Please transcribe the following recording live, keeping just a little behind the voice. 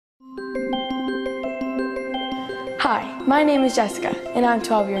Hi, my name is Jessica, and I'm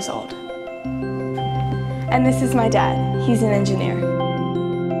 12 years old. And this is my dad. He's an engineer.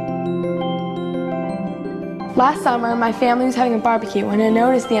 Last summer, my family was having a barbecue when I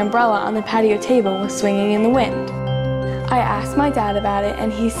noticed the umbrella on the patio table was swinging in the wind. I asked my dad about it,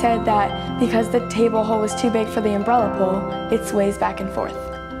 and he said that because the table hole was too big for the umbrella pole, it sways back and forth.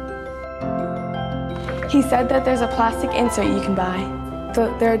 He said that there's a plastic insert you can buy.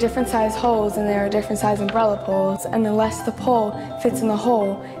 There are different size holes and there are different size umbrella poles, and unless the pole fits in the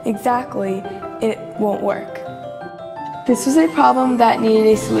hole exactly, it won't work. This was a problem that needed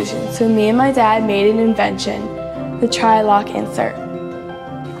a solution, so me and my dad made an invention, the tri-lock insert.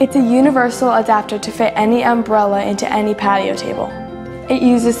 It's a universal adapter to fit any umbrella into any patio table. It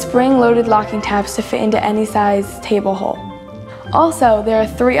uses spring-loaded locking tabs to fit into any size table hole. Also, there are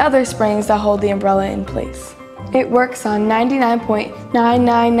 3 other springs that hold the umbrella in place. It works on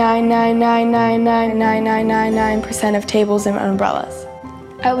 99.999999999% of tables and umbrellas.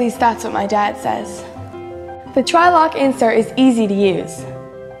 At least that's what my dad says. The tri-lock insert is easy to use.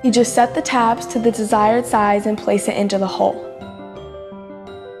 You just set the tabs to the desired size and place it into the hole.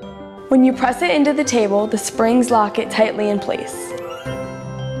 When you press it into the table, the springs lock it tightly in place.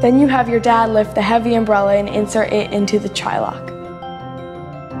 Then you have your dad lift the heavy umbrella and insert it into the tri-lock.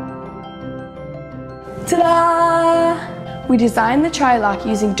 Ta-da! We designed the tri-lock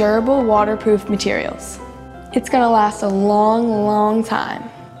using durable, waterproof materials. It's gonna last a long, long time.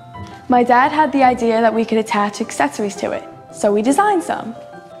 My dad had the idea that we could attach accessories to it, so we designed some.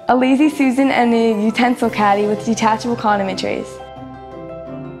 A Lazy Susan and a utensil caddy with detachable condiment trays.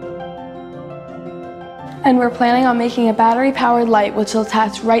 And we're planning on making a battery-powered light which will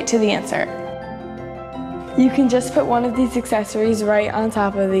attach right to the insert. You can just put one of these accessories right on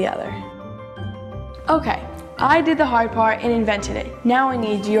top of the other. Okay, I did the hard part and invented it. Now I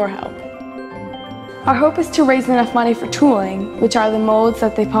need your help. Our hope is to raise enough money for tooling, which are the molds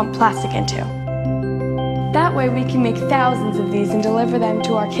that they pump plastic into. That way we can make thousands of these and deliver them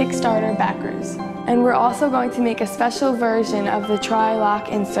to our Kickstarter backers. And we're also going to make a special version of the tri-lock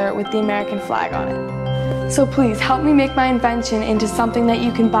insert with the American flag on it. So please help me make my invention into something that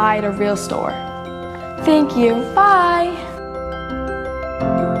you can buy at a real store. Thank you. Bye!